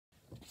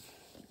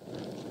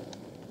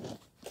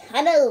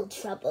tunnel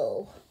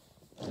trouble.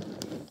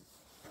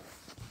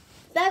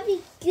 Very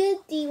good,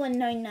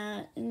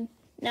 D199.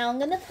 Now I'm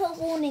going to put a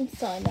warning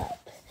sign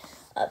up.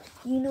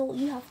 You know what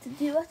you have to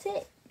do at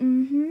it?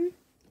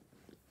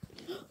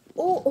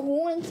 Oh, a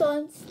warning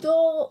sign,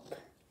 stop.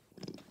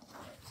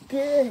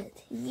 Good.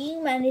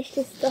 You managed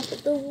to stop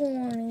at the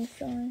warning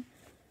sign.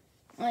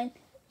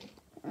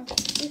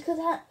 You could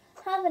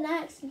have an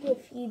accident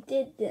if you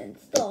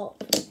didn't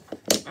stop.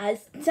 As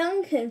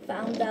Duncan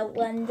found out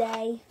one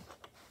day.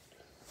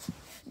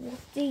 What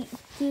do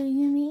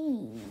you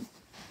mean?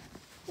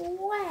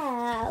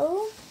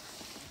 Well,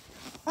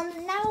 on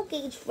the narrow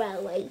gauge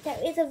railway, there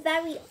is a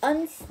very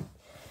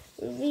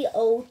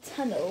old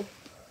tunnel.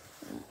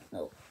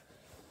 No,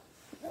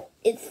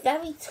 it's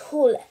very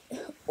tall,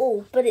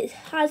 but it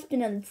has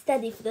been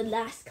unsteady for the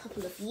last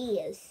couple of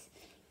years.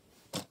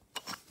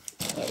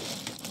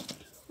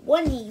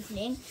 One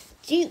evening,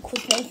 Duke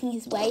was making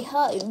his way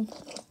home.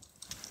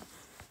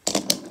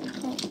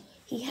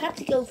 He had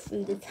to go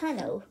through the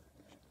tunnel,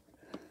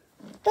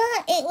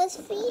 but it was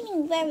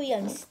feeling very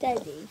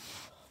unsteady.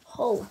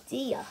 Oh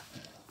dear,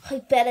 I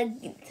better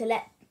to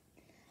let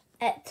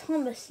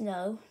Thomas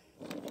know.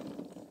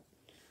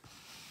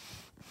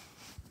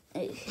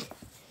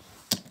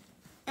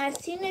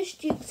 As soon as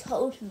Duke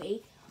told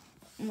me,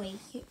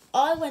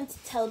 I went to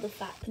tell the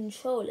Fat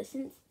Controller,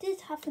 since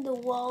this happened a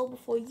while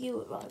before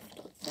you arrived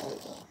on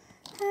Sodor.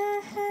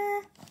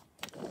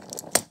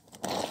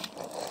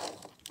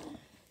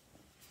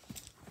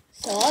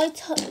 So I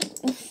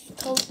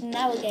told the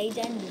narrow gauge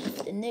ending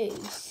the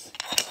news.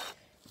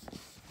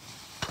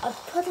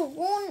 I've put a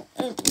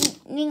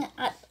warning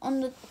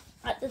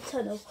at the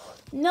tunnel.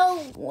 No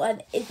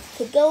one is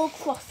to go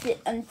across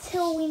it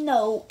until we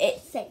know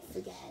it's safe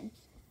again.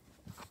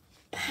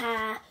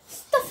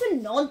 Stuff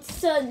and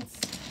nonsense.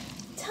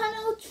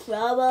 Tunnel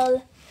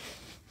trouble.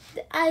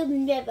 I'll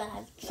never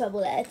have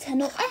trouble at a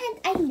tunnel, and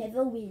I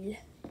never will.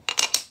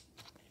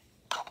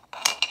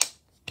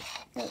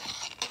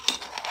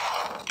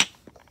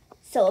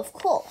 So of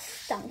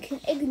course, Duncan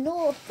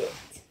ignored it.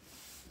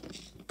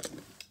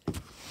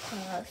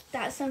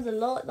 That sounds a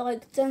lot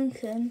like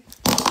Duncan.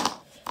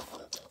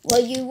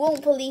 Well, you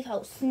won't believe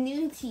how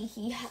snooty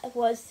he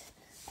was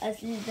as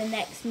the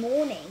next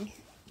morning.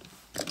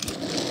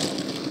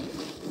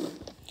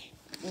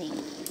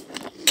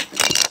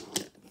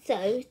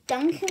 So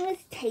Duncan was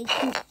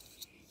taking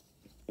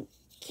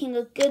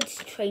a goods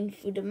train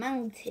through the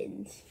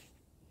mountains.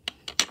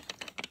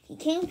 He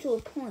came to a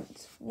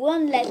point.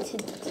 One led to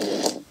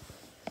the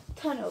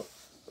tunnel,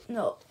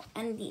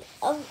 and the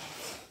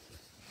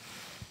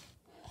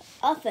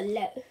other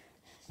led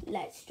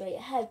straight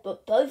ahead,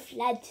 but both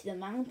led to the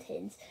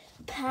mountains.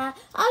 I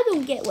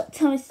don't get what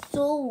Tom is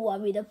so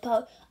worried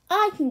about.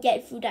 I can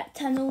get through that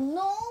tunnel,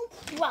 no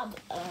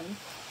problem.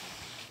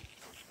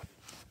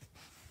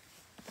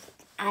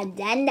 And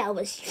then there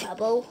was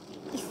trouble.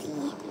 You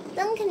see,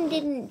 Duncan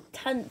didn't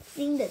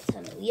see the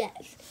tunnel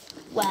yet.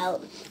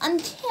 Well,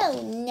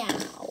 until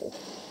now.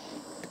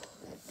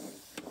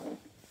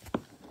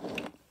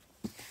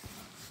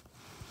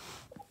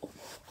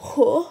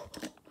 Huh?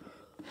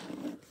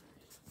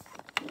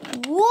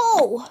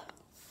 Whoa!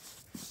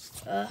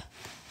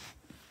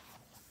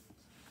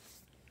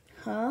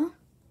 Huh?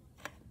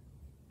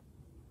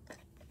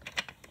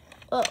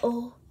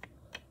 Uh-oh.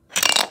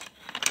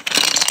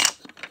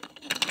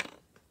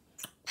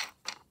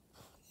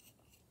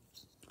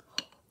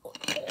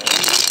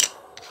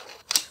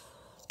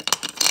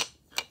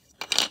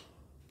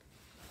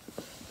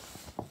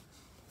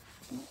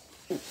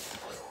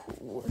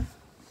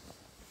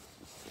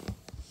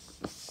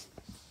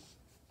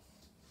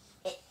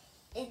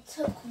 It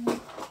took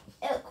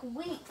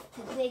weeks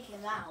to dig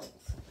him out.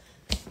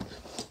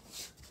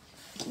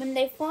 When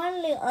they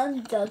finally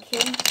undug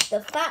him,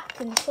 the Fat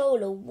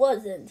Controller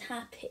wasn't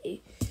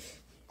happy.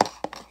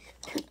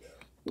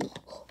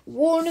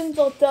 Warnings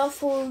are there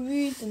for a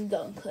reason,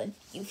 Duncan.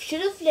 You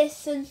should have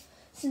listened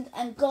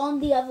and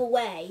gone the other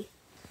way.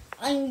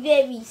 I'm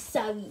very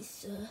sorry,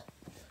 sir.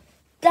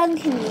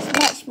 Duncan was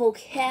much more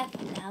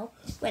careful now.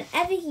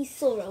 Whenever he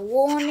saw a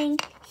warning,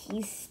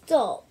 he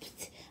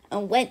stopped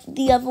and went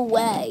the other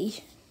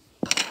way.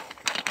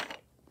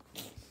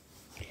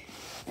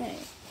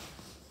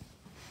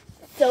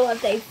 So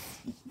have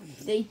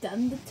they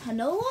done the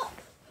tunnel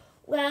up?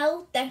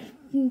 Well, they're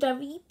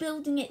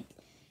rebuilding it.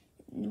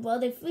 Well,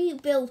 they've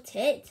rebuilt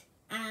it,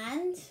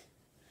 and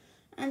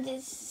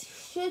it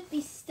should be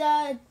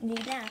sturdy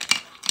now.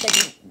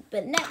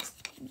 But next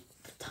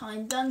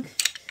time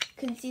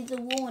Duncan sees a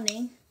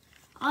warning,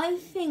 I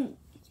think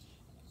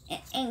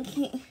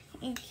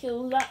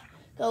he'll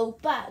go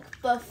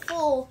back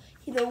before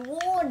the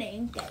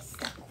warning gets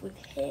stuck with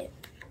him.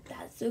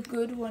 That's a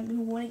good one. The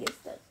warning gets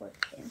stuck with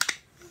him.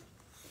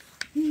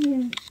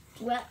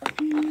 Well,